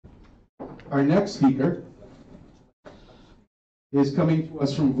Our next speaker is coming to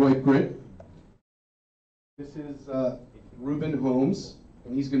us from VoIPGRID. This is Ruben, and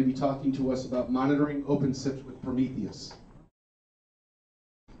he's going to be talking to us about monitoring OpenSIPS with Prometheus.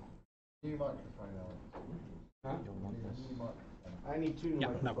 New microphone, Huh? I need two new Yeah,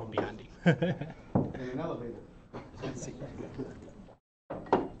 microphones. that would be handy. And an elevator. Let's see.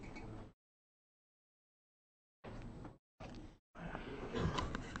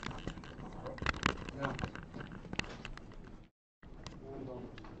 Yeah.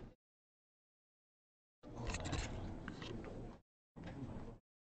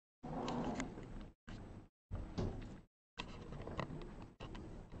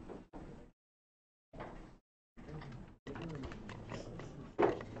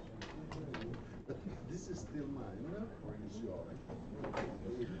 This is still mine, or is yours?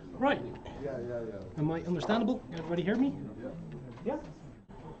 Right. Yeah. Am I understandable? Everybody hear me? Yeah.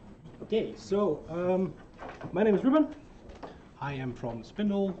 Okay, so my name is Ruben. I am from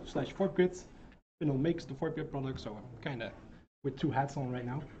Spindle/VoIPGRID. Spindle makes the VoIPGRID product, so I'm kind of with two hats on right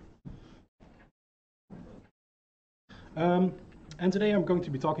now. And today I'm going to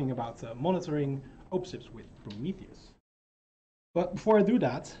be talking about monitoring OpenSIPS with Prometheus. But before I do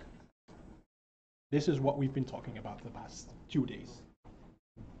that, this is what we've been talking about the past 2 days.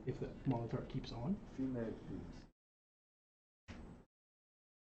 If the monitor keeps on. Female, please.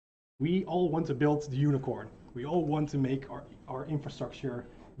 We all want to build the unicorn. We all want to make our infrastructure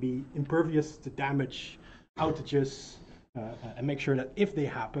be impervious to damage, outages, and make sure that if they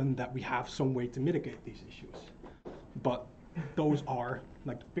happen, that we have some way to mitigate these issues. But those are,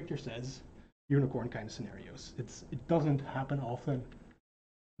 like the picture says, unicorn kind of scenarios. It doesn't happen often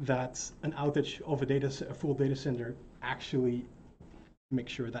that an outage of a full data center actually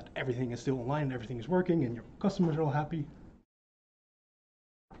makes sure that everything is still online and everything is working and your customers are all happy.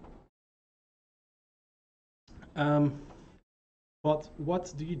 But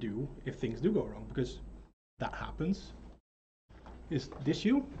what do you do if things do go wrong? Because that happens. Is this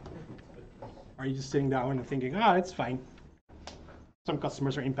you? Are you just sitting down and thinking, it's fine. Some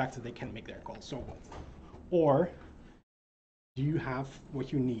customers are impacted, they can't make their calls, so what? Or do you have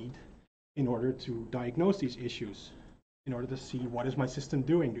what you need in order to diagnose these issues? In order to see what is my system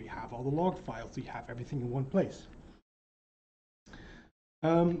doing? Do you have all the log files? Do you have everything in one place?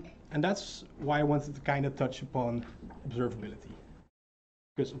 And that's why I wanted to kind of touch upon observability.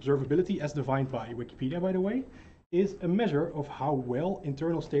 Because observability, as defined by Wikipedia, by the way, is a measure of how well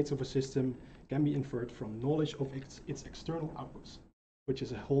internal states of a system can be inferred from knowledge of its external outputs, which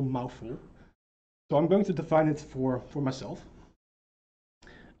is a whole mouthful. So I'm going to define it for myself.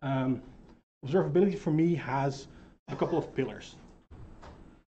 Observability for me has a couple of pillars.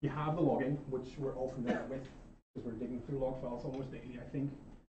 You have the logging, which we're all familiar with, because we're digging through log files almost daily, I think,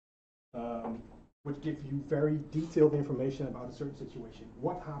 which gives you very detailed information about a certain situation.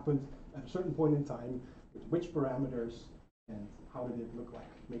 What happened at a certain point in time, with which parameters, and how did it look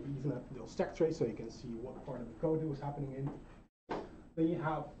like? Maybe even a little stack trace so you can see what part of the code it was happening in. Then you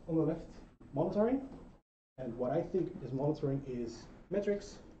have, on the left, monitoring. And what I think is monitoring is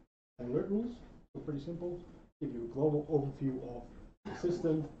metrics and alert rules. So pretty simple. Give you a global overview of the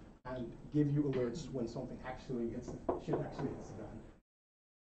system and give you alerts when something actually hits the fan.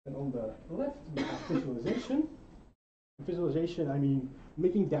 And on the left, we have visualization. Visualization, I mean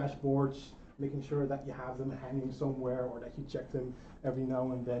making dashboards, making sure that you have them hanging somewhere or that you check them every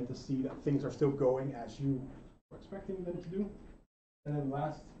now and then to see that things are still going as you were expecting them to do. And then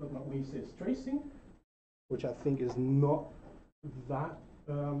last but not least is tracing, which I think is not that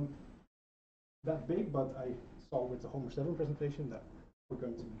that big, but I saw with the Homer 7 presentation that we're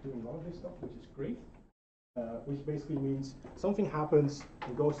going to be doing a lot of this stuff, which is great. Which basically means something happens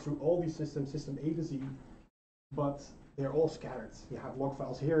and goes through all these systems, system A to Z, but they're all scattered. You have log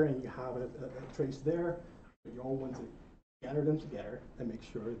files here and you have a trace there, but you all want to gather them together and make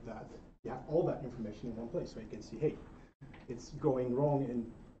sure that you have all that information in one place, so you can see, hey, it's going wrong in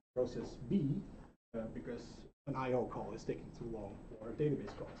process B because an I/O call is taking too long or a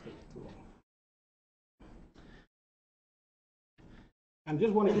database call is taking too long. And I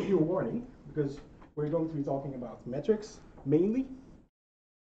just want to give you a warning, because we're going to be talking about metrics mainly.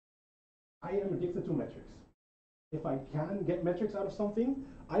 I am addicted to metrics. If I can get metrics out of something,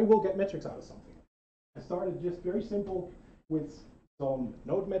 I will get metrics out of something. I started just very simple with some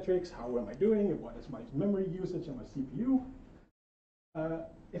node metrics. How am I doing? What is my memory usage and my CPU?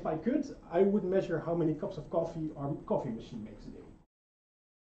 If I could, I would measure how many cups of coffee our coffee machine makes a day.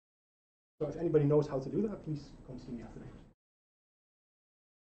 So if anybody knows how to do that, please come see me after that.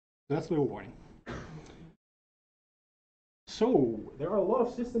 That's a little warning. So there are a lot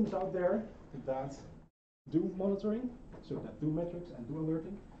of systems out there that do monitoring, so that do metrics and do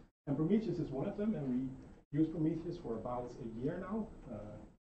alerting. And Prometheus is one of them, and we use Prometheus for about a year now.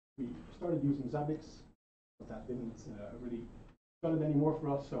 We started using Zabbix, but that didn't really cut it anymore for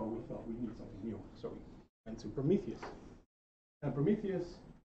us, so we thought we need something new. So we went to Prometheus. And Prometheus,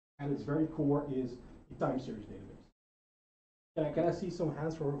 at its very core, is a time series database. Can I see some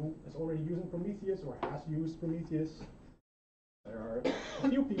hands for who is already using Prometheus or has used Prometheus? There are a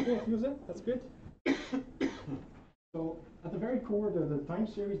few people who use it. That's good. So at the very core, the time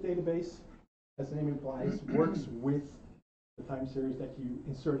series database, as the name implies, works with the time series that you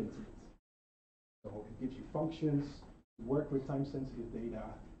insert into it. So it gives you functions, work with time-sensitive data,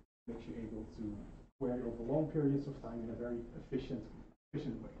 makes you able to query over long periods of time in a very efficient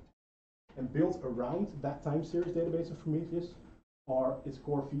way. And built around that time series database of Prometheus are its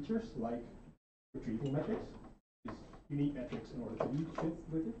core features like retrieval metrics, you need metrics in order to fit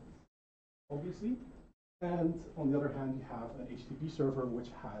with it, obviously. And on the other hand, you have an HTTP server which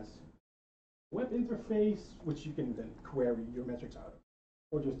has a web interface which you can then query your metrics out of,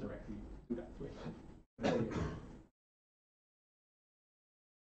 or just directly do that with.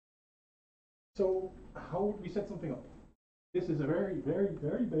 So how would we set something up? This is a very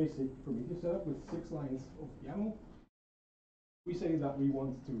basic Prometheus setup with 6 lines of YAML. We say that we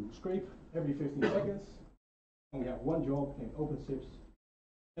want to scrape every 15 seconds, and we have one job in OpenSIPS,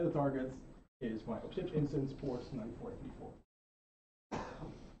 and the target is my OpenSIPS instance port 9434.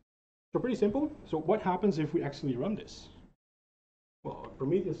 So pretty simple. So what happens if we actually run this? Well, a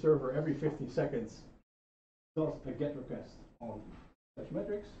Prometheus server every 15 seconds does a GET request on such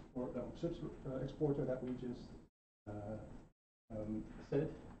metrics or the OpenSIPS exporter that we just said,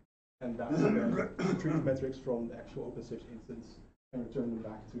 and that's then retrieve the metrics from the actual OpenSIPS instance and return them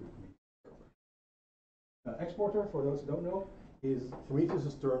back to the Prometheus server. Exporter, for those who don't know, is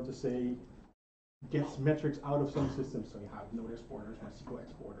Prometheus' term to say gets metrics out of some systems. So you have node exporters, MySQL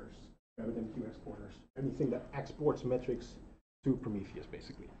exporters, RabbitMQ exporters, anything that exports metrics to Prometheus,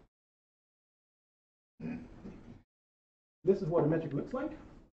 basically. This is what a metric looks like.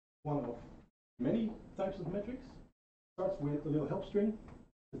 One of many types of metrics. Starts with a little help string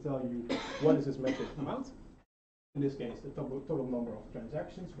to tell you what is this metric about. In this case, the total number of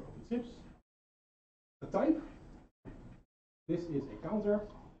transactions for OpenSIPS. The type. This is a counter.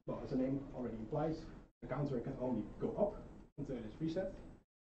 Well, as the name already implies, the counter can only go up until it is reset.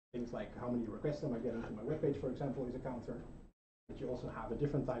 Things like how many requests am I getting to my web page, for example, is a counter. But you also have a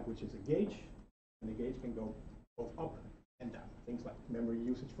different type, which is a gauge, and the gauge can go both up and down. Things like memory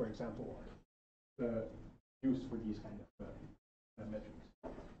usage, for example, or used for these kind of metrics.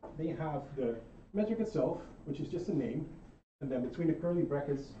 Then you have the metric itself, which is just a name, and then between the curly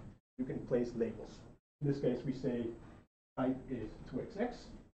brackets, you can place labels. In this case, we say type is 2xx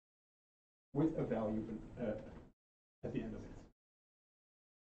with a value at the end of it.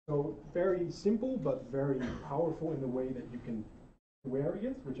 So very simple, but very powerful in the way that you can query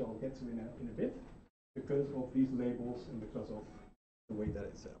it, which I'll get to in a bit, because of these labels and because of the way that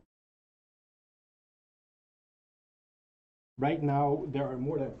it's set up. Right now, there are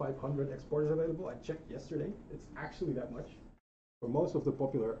more than 500 exporters available. I checked yesterday. It's actually that much for most of the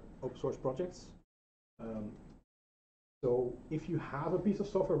popular open source projects. So if you have a piece of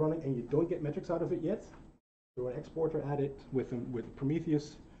software running and you don't get metrics out of it yet, throw an exporter at it with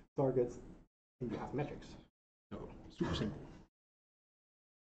Prometheus targets, and you have metrics. So super simple.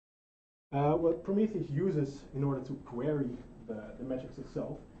 What Prometheus uses in order to query the metrics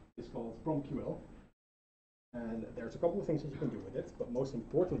itself is called PromQL. And there's a couple of things that you can do with it, but most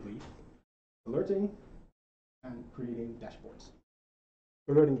importantly, alerting and creating dashboards.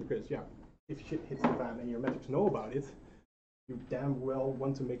 Alerting because, yeah, if shit hits the fan and your metrics know about it, you damn well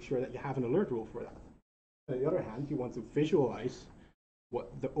want to make sure that you have an alert rule for that. On the other hand, you want to visualize what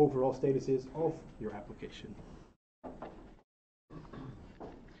the overall status is of your application.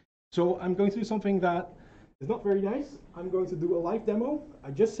 So I'm going to do something that is not very nice. I'm going to do a live demo. I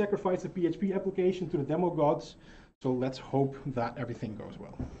just sacrificed a PHP application to the demo gods, so let's hope that everything goes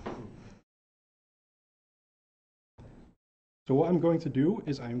well. So what I'm going to do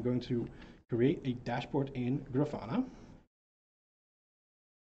is I'm going to create a dashboard in Grafana.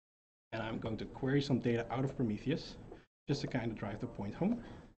 And I'm going to query some data out of Prometheus, just to kind of drive the point home.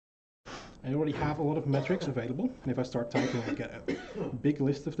 I already have a lot of metrics available, and if I start typing, I get a big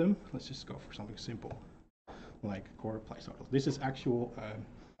list of them. Let's just go for something simple, like core applies totals. This is actual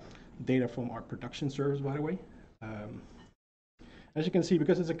data from our production service, by the way. As you can see,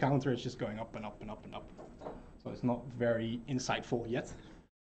 because it's a counter, it's just going up and up and up and up. So it's not very insightful yet.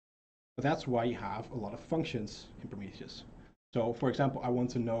 But that's why you have a lot of functions in Prometheus. So for example, I want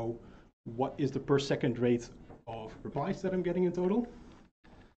to know what is the per second rate of replies that I'm getting in total.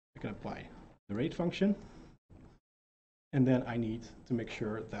 I can apply the rate function. And then I need to make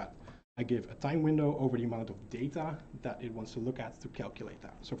sure that I give a time window over the amount of data that it wants to look at to calculate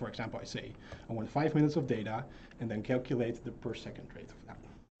that. So for example, I say I want 5 minutes of data and then calculate the per second rate of that.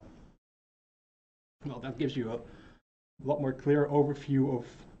 Well, that gives you a lot more clear overview of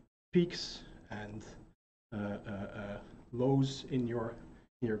peaks and lows in your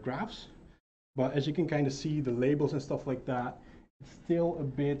graphs. But as you can kind of see, the labels and stuff like that, it's still a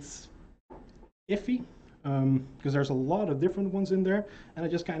bit iffy. Because there's a lot of different ones in there, and I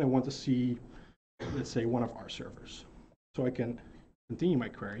just kind of want to see, let's say, one of our servers. So I can continue my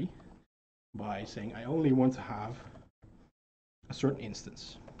query by saying I only want to have a certain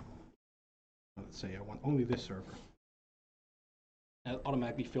instance. Let's say I want only this server. And it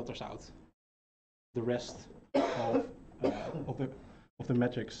automatically filters out the rest of the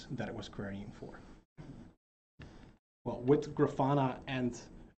metrics that it was querying for. Well, with Grafana and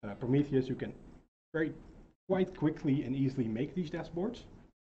Prometheus, you can quite quickly and easily make these dashboards.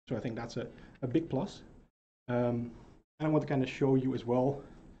 So I think that's a big plus. And I want to kind of show you as well,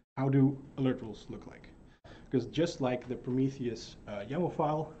 how do alert rules look like? Because just like the Prometheus YAML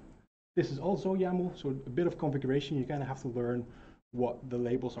file, this is also YAML, so a bit of configuration. You kind of have to learn what the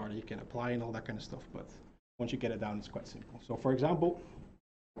labels are that you can apply and all that kind of stuff. But once you get it down, it's quite simple. So for example,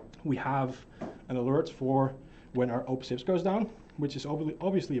 we have an alert for when our OpenSIPS goes down, which is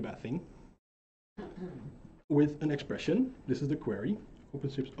obviously a bad thing. With an expression, this is the query,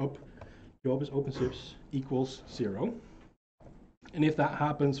 OpenSIPS up, job is OpenSIPS equals 0. And if that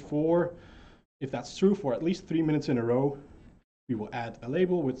happens if that's true for at least 3 minutes in a row, we will add a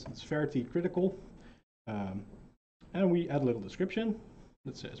label with severity critical. And we add a little description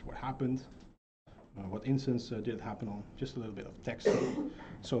that says what happened, what instance did it happen on, just a little bit of text,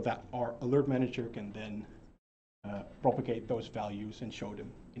 so that our alert manager can then propagate those values and show them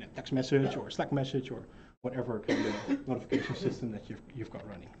in a text message or a Slack message or whatever kind of notification system that you've got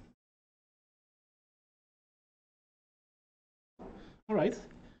running. All right,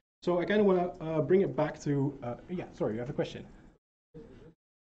 so I kind of want to bring it back to, yeah, sorry, you have a question?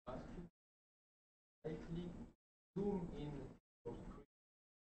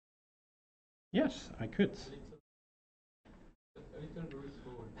 Yes, I could.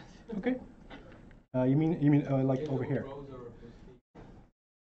 Okay. You mean like over here?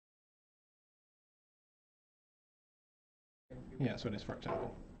 Yeah, so this, for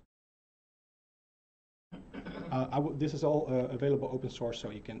example. This is all available open source,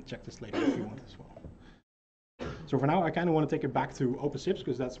 so you can check this later if you want as well. So for now, I kind of want to take it back to OpenSIPS,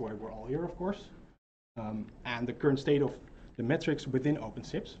 because that's why we're all here, of course, and the current state of the metrics within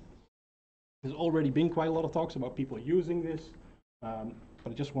OpenSIPS. There's already been quite a lot of talks about people using this, but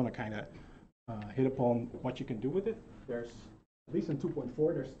I just want to kind of hit upon what you can do with it. There's, at least in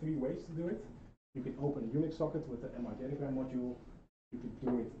 2.4, there's 3 ways to do it. You can open a Unix socket with the MI datagram module. You could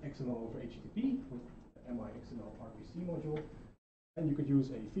do it XML over HTTP with the MI XML RPC module. And you could use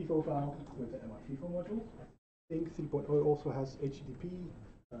a FIFO file with the MI FIFO module. I think 3.0 also has HTTP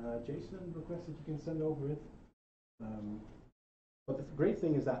JSON requests that you can send over it. But the great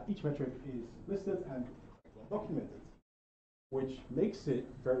thing is that each metric is listed and documented, which makes it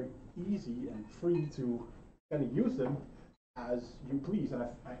very easy and free to kind of use them as you please. And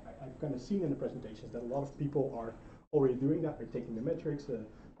I've kind of seen in the presentations that a lot of people are already doing that. They're taking the metrics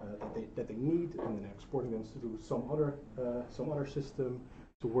that they need and then exporting them to some other system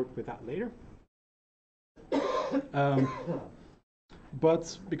to work with that later.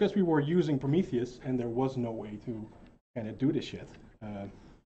 But because we were using Prometheus and there was no way to kind of do this yet,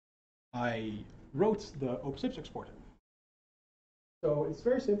 I wrote the OpenSIPS exporter. So it's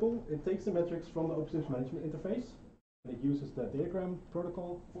very simple. It takes the metrics from the OpenSIPS management interface, and it uses the datagram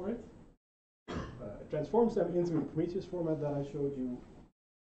protocol for it. It transforms them into the Prometheus format that I showed you,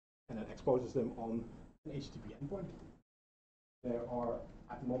 and then exposes them on an HTTP endpoint. There are,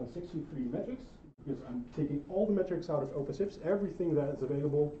 at the moment, 63 metrics, because I'm taking all the metrics out of OpenSIPS, everything that is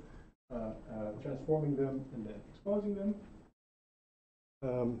available, transforming them and then exposing them.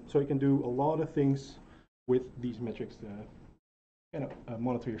 So you can do a lot of things with these metrics to kind of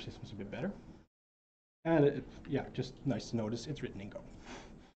monitor your systems a bit better. And yeah, just nice to notice it's written in Go.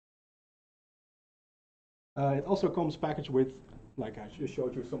 It also comes packaged with, like I just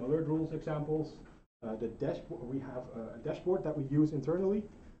showed you, some alert rules examples. The dashboard, we have a dashboard that we use internally,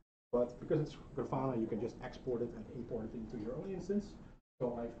 but because it's Grafana, you can just export it and import it into your own instance.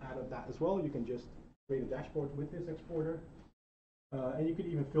 So I've added that as well. You can just create a dashboard with this exporter. And you can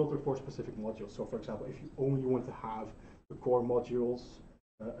even filter for specific modules. So for example, if you only want to have the core modules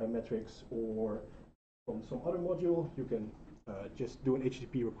metrics, or from some other module, you can just do an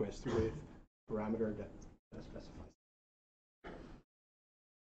HTTP request with a parameter that specifies.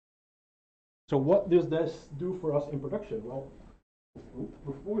 So what does this do for us in production? Well,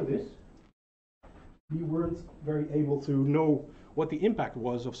 before this, we weren't very able to know what the impact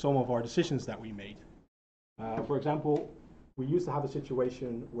was of some of our decisions that we made. For example, we used to have a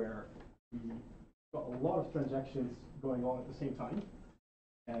situation where we got a lot of transactions going on at the same time,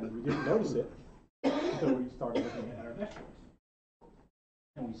 and we didn't notice it until we started looking at our dashboards.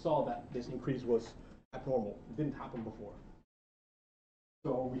 And we saw that this increase was abnormal. It didn't happen before.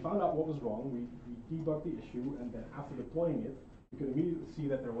 So we found out what was wrong, we debugged the issue, and then after deploying it, we could immediately see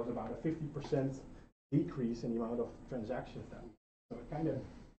that there was about a 50% decrease in the amount of transactions that we had. So it kind of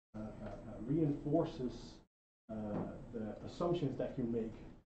reinforces the assumptions that you make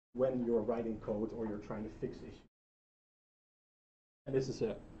when you're writing code or you're trying to fix issues. And this is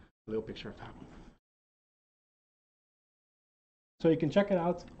a little picture of that one. So you can check it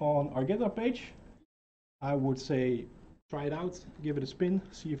out on our GitHub page. I would say try it out, give it a spin,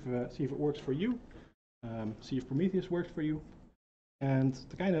 see if it works for you, see if Prometheus works for you. And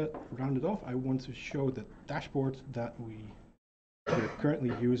to kind of round it off, I want to show the dashboard that we're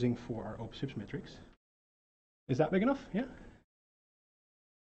currently using for our OpenSIPS metrics. Is that big enough? Yeah?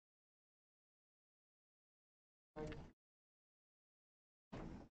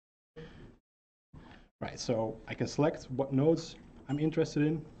 Right, so I can select what nodes I'm interested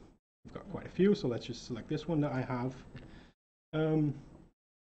in. I've got quite a few, so let's just select this one that I have. And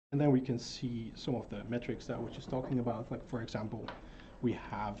then we can see some of the metrics that I was just talking about. Like, for example, we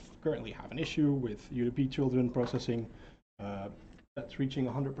currently have an issue with UDP children processing that's reaching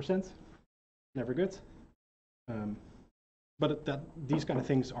 100%. Never good. But these kind of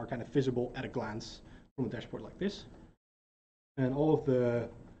things are kind of visible at a glance from a dashboard like this. And all of the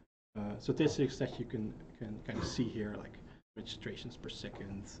statistics that you can kind of see here, like registrations per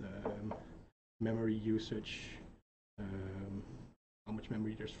second, memory usage, how much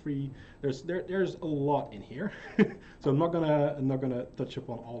memory there's free. There's a lot in here, so I'm not gonna touch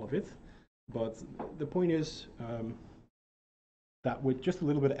upon all of it. But the point is that with just a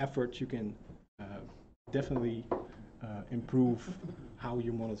little bit of effort, you can definitely improve how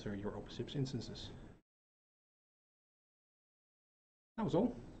you monitor your OpenSIPS instances. That was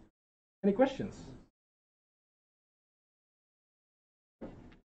all. Any questions?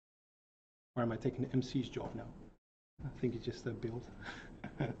 Or am I taking the MC's job now? I think it's just a build.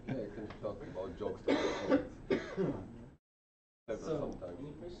 Yeah, you can talk about jokes. So,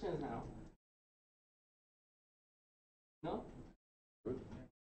 any questions now? No? Good.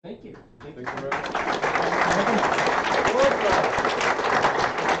 Thank you. Thank you very much.